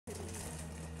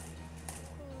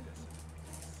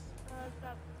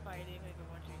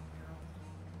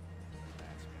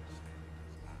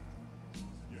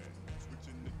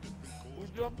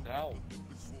jumped out.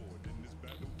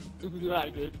 I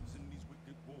did.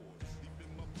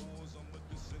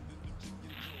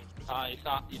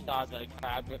 You saw the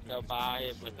crab whip go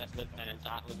by with and a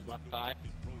dot was left by.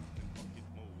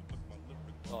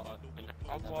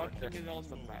 I'm watching it on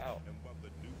the map.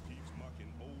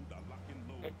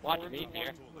 Watch me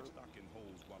here.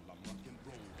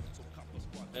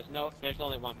 There's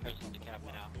only one person in the cab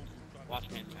now. Watch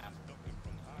me in the map.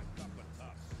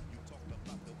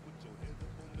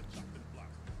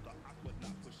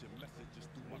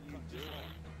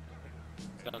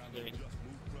 Don't see.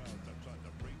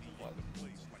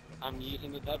 I'm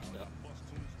using the dubstep.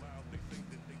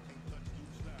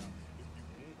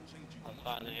 I was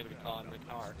finally able to call in my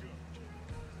car.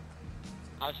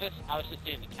 I was just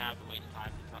in the cab to waste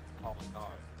time to not call my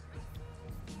car.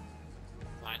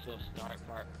 Might as well start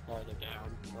farther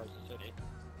down towards the city.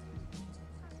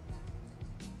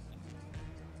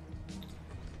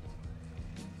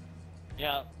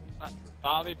 Yeah,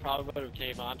 Bobby probably would have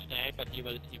came on today, but he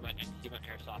went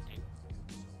airsofting.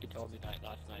 He told me that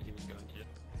last night he was going to.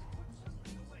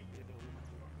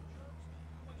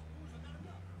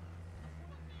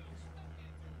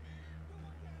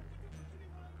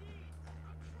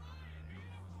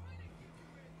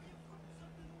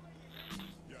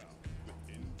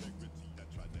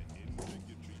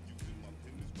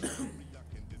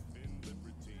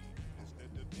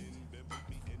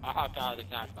 I hopped out of the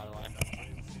cab, by the way.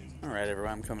 Alright,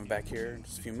 everyone, I'm coming back here in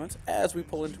just a few months as we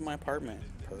pull into my apartment.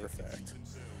 Perfect.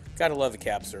 Gotta love the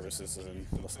cab services in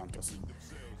Los Santos.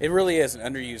 It really is an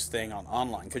underused thing on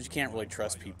online, because you can't really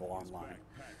trust people online.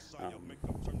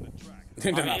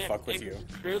 They do not fuck with you.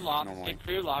 In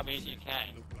crew lobbies, you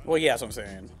can. Well, yeah, that's what I'm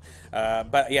saying.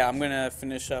 But yeah, I'm gonna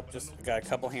finish up. Just got a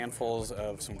couple handfuls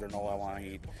of some granola I want to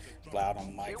eat, loud on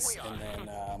the mics, and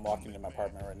then I'm walking to my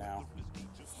apartment right now.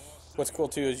 What's cool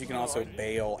too is you can also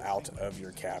bail out of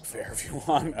your cab fare if you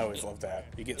want. I always love that.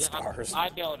 You get stars. I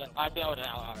bailed it out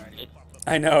already.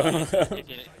 I know.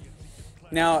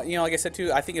 Now, you know, like I said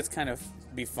too, I think it's kind of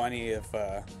be funny if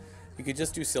you could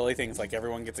just do silly things like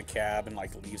everyone gets a cab and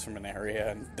like leaves from an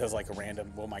area and does like a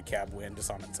random "will my cab win"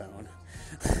 just on its own.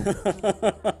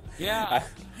 Yeah.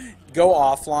 Go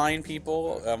offline,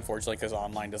 people. Unfortunately, because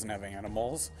online doesn't have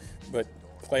animals, but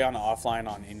play on offline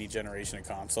on any generation of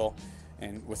console.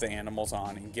 And with the animals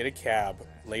on, and get a cab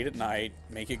late at night,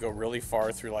 make it go really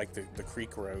far through like the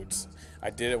creek roads. I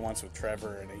did it once with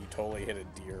Trevor, and he totally hit a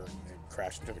deer and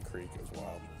crashed into the creek. It was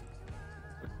wild.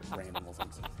 Random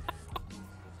things.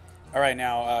 All right,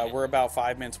 now we're about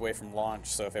 5 minutes away from launch,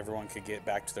 so if everyone could get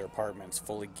back to their apartments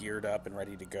fully geared up and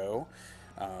ready to go.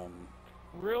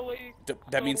 Really?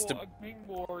 That means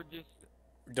more just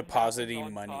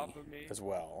depositing money as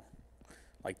well.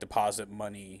 Like deposit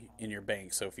money in your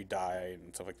bank, so if you die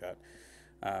and stuff like that.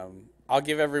 I'll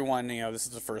give everyone, you know, this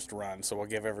is the first run, so we'll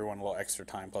give everyone a little extra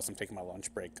time, plus I'm taking my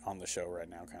lunch break on the show right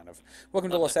now, kind of. Welcome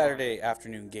to Saturday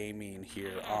Afternoon Gaming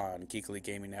here on Geekly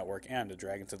Gaming Network and the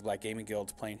Dragons of the Black Gaming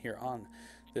Guild playing here on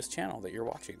this channel that you're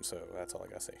watching, so that's all I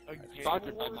gotta say.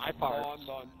 Sponsored by my part. On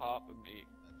top of me.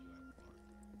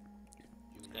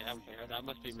 Damn, that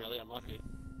must be really unlucky.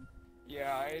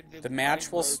 Yeah, I did. The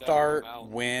match will start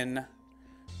when...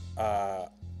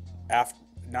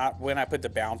 not when I put the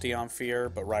bounty on Fear,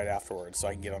 but right afterwards, so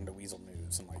I can get onto Weasel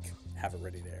News and like have it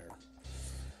ready to air.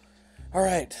 All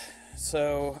right,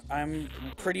 so I'm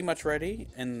pretty much ready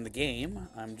in the game.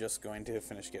 I'm just going to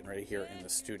finish getting ready here in the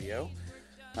studio.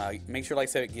 Make sure, like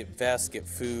I said, get vests, get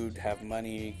food, have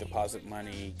money, deposit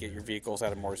money, get your vehicles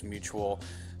out of Moore's Mutual,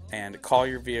 and call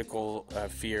your vehicle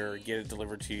Fear, get it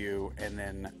delivered to you, and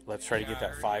then let's try to get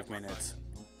that 5 minutes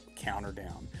counter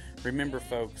down. Remember,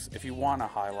 folks, if you want to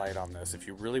highlight on this, if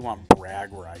you really want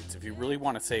brag rights, if you really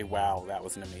want to say, wow, that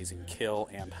was an amazing kill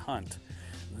and hunt,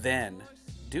 then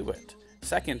do it.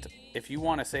 Second, if you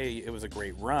want to say it was a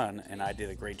great run and I did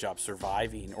a great job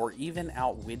surviving or even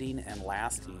outwitting and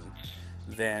lasting,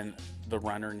 then the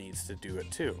runner needs to do it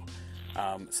too.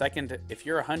 Second, if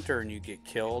you're a hunter and you get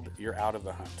killed, you're out of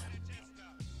the hunt.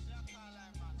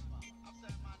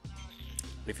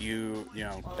 If you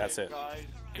know, that's it.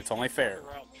 It's only fair.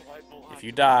 If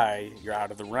you die, you're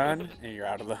out of the run and you're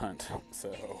out of the hunt.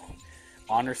 So,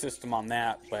 honor system on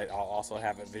that, but I'll also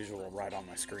have a visual right on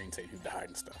my screen saying who died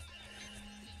and stuff.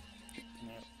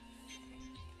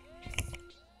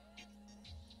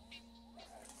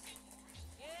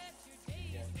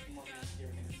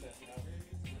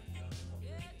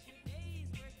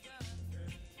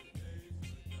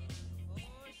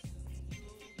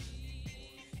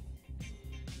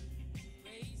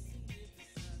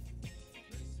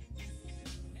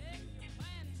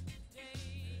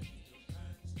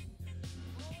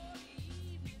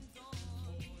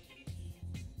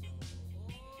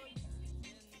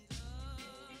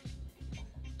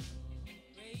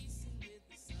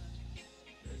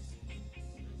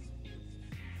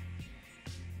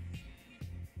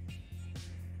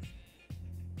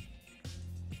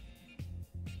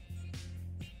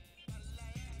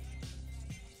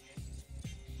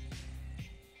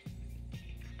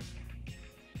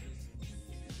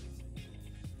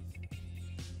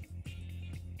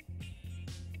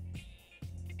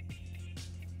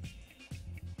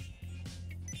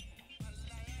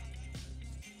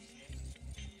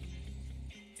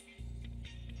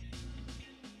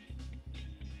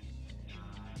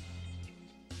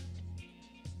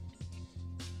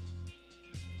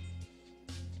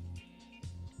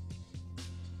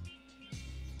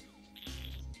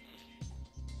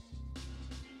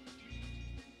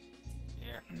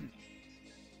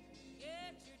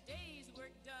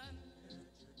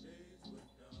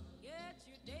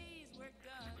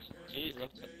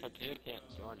 Tortilla can't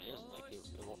join in. Like,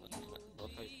 it won't,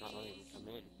 looks like it's not letting him come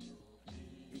in.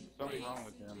 Something wrong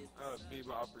with him.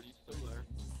 Bebop, are you still there?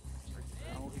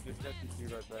 No, he just said he'd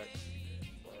be right back.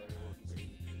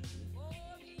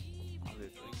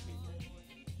 Obviously.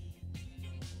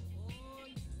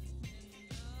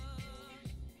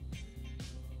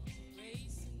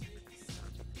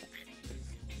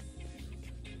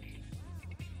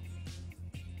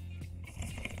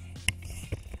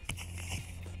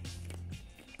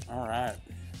 All right.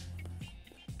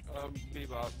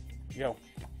 Bebop. Yo.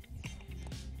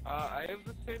 I have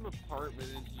the same apartment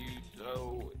as you,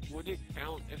 so would it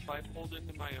count if I pulled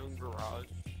into my own garage?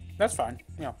 That's fine.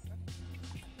 Yeah.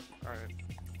 Alright.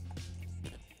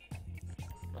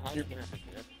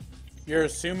 You're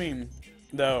assuming,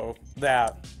 though,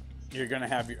 that you're going to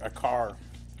have a car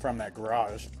from that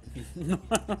garage.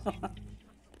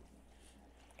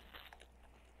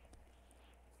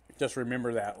 Just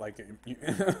remember that, like,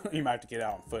 you might have to get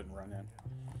out on foot and run in.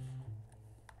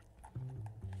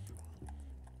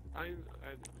 I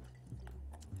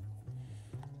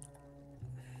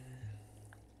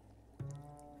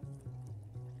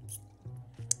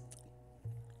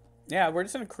Yeah, we're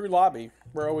just in a crew lobby.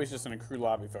 We're always just in a crew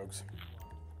lobby, folks.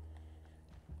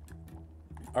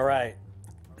 All right.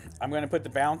 I'm going to put the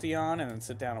bounty on and then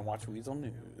sit down and watch Weasel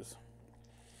News.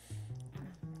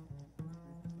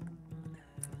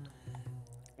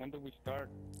 When do we start?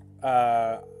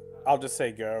 I'll just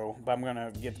say go, but I'm going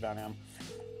to get the bounty on.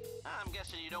 I'm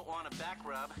guessing you don't want a back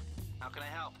rub. How can I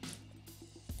help?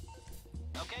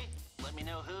 Okay, let me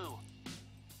know who.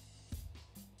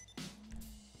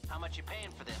 How much you paying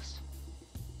for this?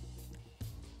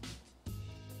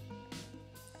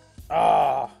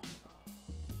 Ah.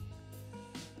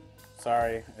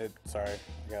 Sorry. Sorry.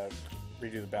 I gotta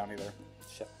redo the bounty there.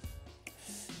 Shit.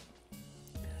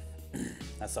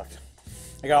 That sucked.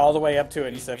 I got all the way up to it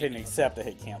and instead of hitting accept, I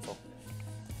hit cancel.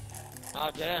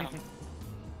 Oh, damn.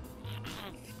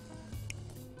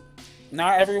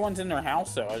 Not everyone's in their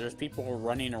house though. There's people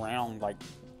running around like.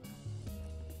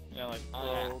 Yeah, like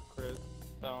Flo, Chris,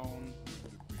 Stone.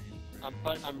 I'm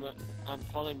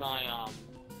pulling my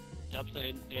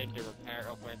dumpster into repair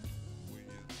real quick.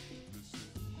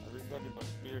 Everybody but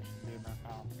Spears should be in their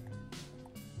house.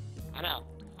 I know.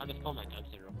 I'm just pulling my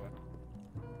dumpster real quick.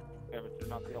 Yeah, but you're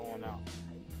not the only one out.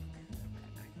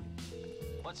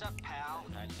 What's up, pal?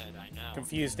 I said I know.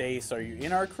 Confused Ace, are you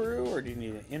in our crew or do you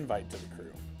need an invite to the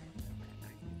crew?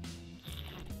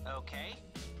 Okay,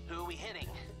 who are we hitting?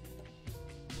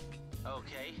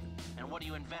 Okay, and what are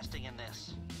you investing in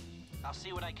this? I'll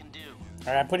see what I can do.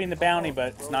 Alright, I'm putting the bounty, but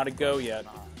it's not a go yet.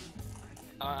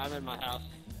 I'm in my house.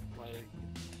 Like,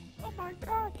 Oh my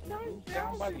gosh,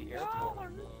 Down by the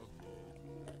airport.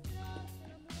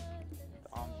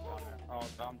 Dom's down there. Oh,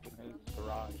 Dom's in his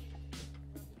garage.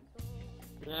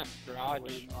 yeah,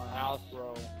 garage, house.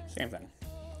 Bro. Same thing.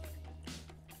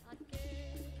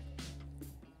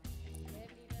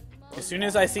 As soon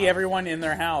as I see everyone in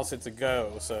their house, it's a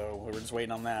go, so we're just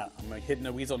waiting on that. I'm like hitting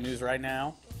the Weasel News right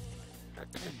now.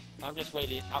 I'm just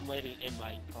waiting. I'm waiting in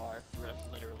my car,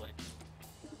 literally.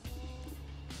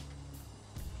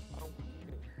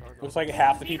 Looks like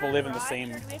half the people live in the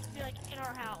same. Or do we have to be like in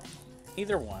our house?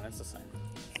 Either one, it's the same.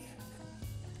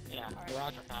 Yeah,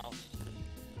 garage or house.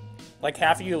 Like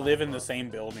half of you live in the same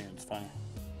building. It's funny.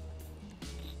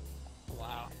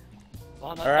 Wow.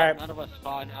 Well, All right. None of us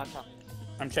spawned.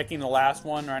 I'm checking the last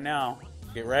one right now.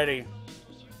 Get ready.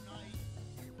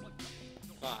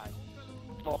 5,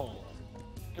 4,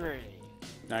 3.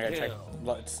 No, I gotta check.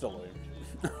 Two. It's still loading.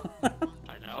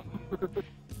 I know.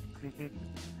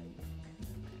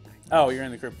 Oh, you're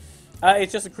in the crew.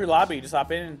 It's just a crew lobby. Just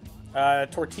hop in.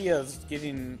 Tortilla's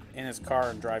getting in his car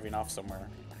and driving off somewhere.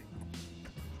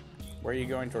 Where are you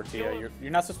going, Tortilla?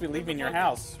 You're not supposed to be leaving your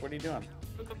house. What are you doing?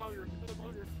 put the motor, put the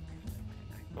motor.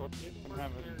 I'm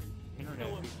having internet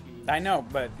issues. I know,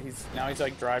 but he's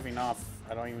like driving off.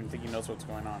 I don't even think he knows what's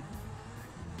going on.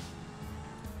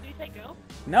 Did you say go?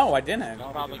 No, I didn't.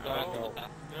 Probably go after No.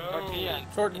 that.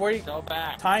 Tortilla. Where you, Go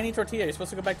back. Tiny Tortilla, you're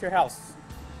supposed to go back to your house.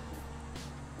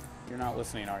 You're not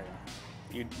listening, are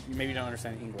you? You maybe don't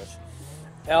understand English.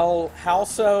 El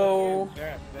Halso,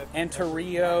 Yeah, that's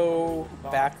Enterio,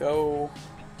 Bacco.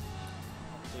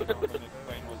 they don't even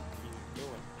explain what he's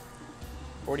doing.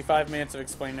 45 minutes of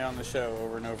explaining it on the show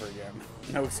over and over again.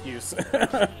 No excuse.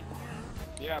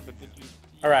 Yeah, but did you see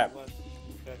All right. what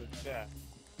he said in chat?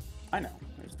 I know.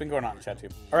 It's been going on in chat too.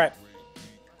 All right.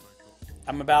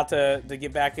 I'm about to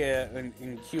get back and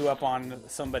queue up on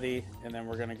somebody, and then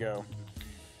we're going to go.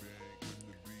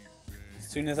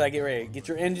 soon as I get ready. Get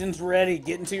your engines ready.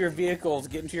 Get into your vehicles.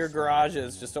 Get into your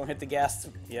garages. Just don't hit the gas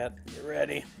yet. Get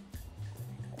ready.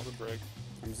 Hold the brake.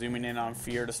 I'm zooming in on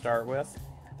Fear to start with.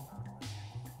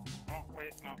 Oh,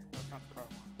 wait, no, that's not the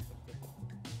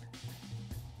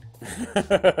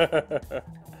car.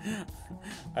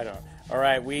 I don't. All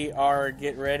right, we are.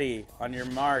 Get ready. On your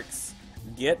marks.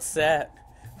 Get set.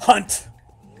 Hunt.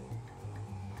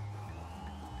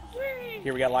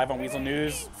 Here we got live on Weasel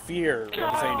News. Fear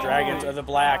representing Dragons of the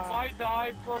Black. If I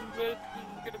die from this, this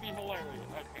is gonna be hilarious.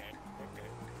 Okay.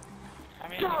 I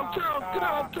mean,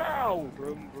 Go!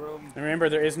 Broom, broom. And remember,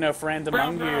 there is no friend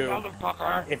among you.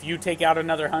 Motherfucker! If you take out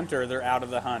another hunter, they're out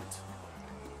of the hunt.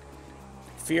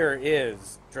 Fear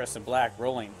is dressed in black,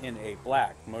 rolling in a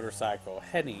black motorcycle,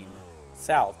 heading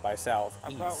south by I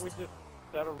southeast. thought we just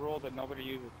set a rule that nobody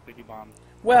uses sticky bombs.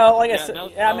 Well, like I Yeah, said, no-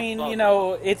 I no mean, problem. you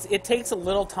know, it takes a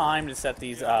little time to set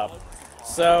these up.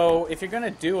 So if you're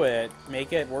gonna do it,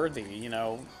 make it worthy. You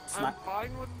know, it's I'm not.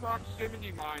 fine with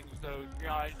proximity mines, though,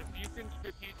 guys. If you can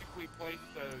strategically place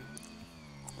those.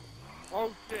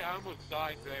 Oh shit! I almost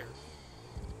died there.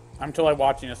 I'm totally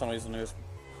watching this on Weasel News.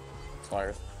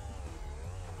 Flyers.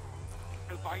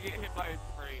 If I get hit by a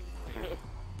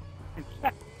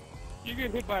train. You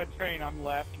get hit by a train, I'm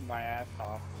laughing my ass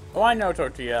off. Oh, I know,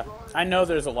 Tortilla. I know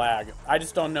there's a lag. I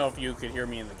just don't know if you could hear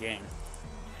me in the game.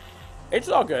 It's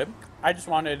all good. I just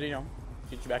wanted to, you know,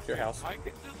 get you back to your house. I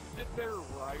could just sit there and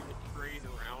ride a train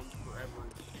around forever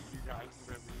and shoot you guys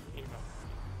whenever you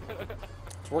came up.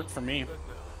 It's worked for me.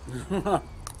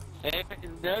 Hey,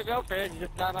 there you go, Fair.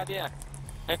 Just not an idea.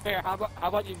 Hey, Fair, how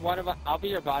about you? I'll be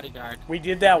your bodyguard. We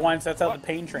did that once. That's how the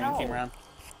pain train came around.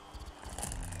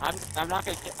 I'm not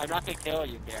gonna kill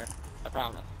you, Fair. I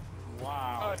promise.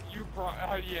 Wow.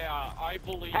 Yeah, I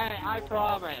believe Hey, you I of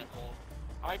all promise. people.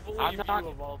 I believe I'm you not-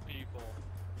 of all people.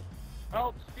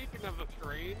 Well, speaking of the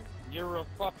train, You're a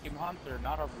fucking hunter,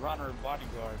 not a runner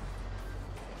bodyguard.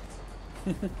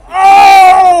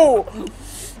 Oh!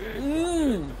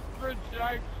 Mm.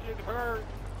 rejection hurt.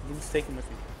 You just take him with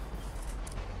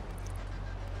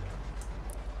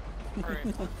you.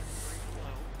 Alright.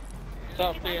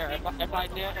 So, Fair, if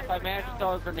I manage to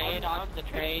throw a grenade onto the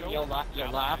train, you'll laugh.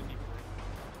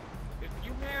 If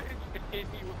you manage to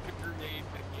hit me with the grenade,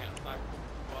 then yes, I will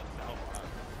bust out loud.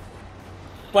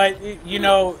 But, you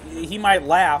know, he might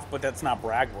laugh, but that's not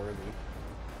brag-worthy.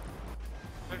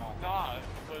 It's not,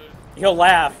 but He'll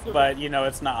laugh, but, you know,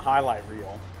 it's not highlight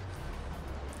reel.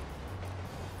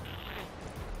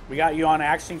 We got you on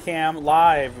Action Cam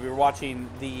live. We were watching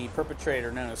the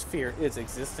perpetrator known as Fear Is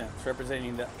Existence,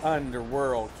 representing the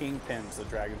underworld kingpins, the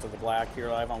Dragons of the Black, here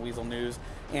live on Weasel News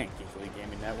and Geekly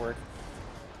Gaming Network.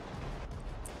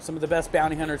 Some of the best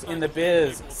bounty hunters in the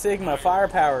biz: Sigma,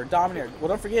 Firepower, Dominator. Well,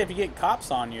 don't forget, if you get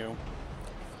cops on you,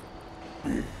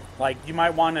 like, you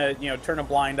might want to, you know, turn a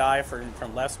blind eye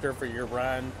from Lester for your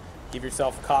run. Give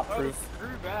yourself cop-proof. screw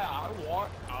that. I want.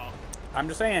 I'm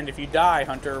just saying, if you die,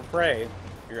 hunter or prey,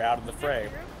 you're out of the fray.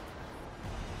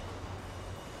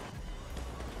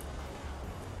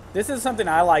 This is something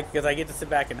I like because I get to sit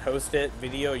back and host it,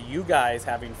 video you guys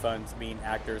having fun being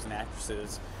actors and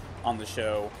actresses on the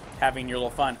show, having your little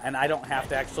fun, and I don't have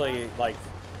to actually, like,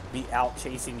 be out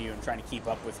chasing you and trying to keep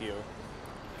up with you.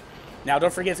 Now,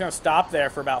 don't forget, it's going to stop there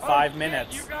for about 5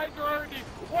 minutes. You guys are already.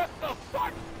 What the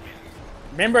fuck?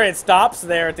 Remember, it stops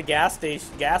there at the gas station,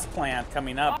 gas plant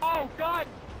coming up. Oh god.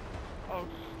 Oh.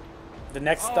 The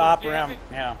next Oh, stop damn around, it.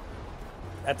 yeah,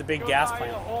 at the big Go gas die in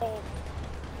a plant. hole.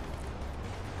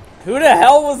 Who the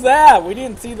hell was that? We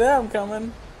didn't see them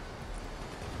coming.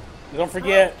 Don't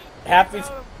forget, half these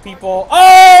people.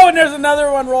 Oh, and there's another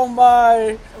one rolling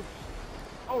by.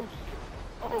 Oh shit.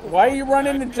 Oh, Why are you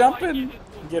running I and feel like jumping? you just-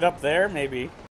 Get up there, maybe.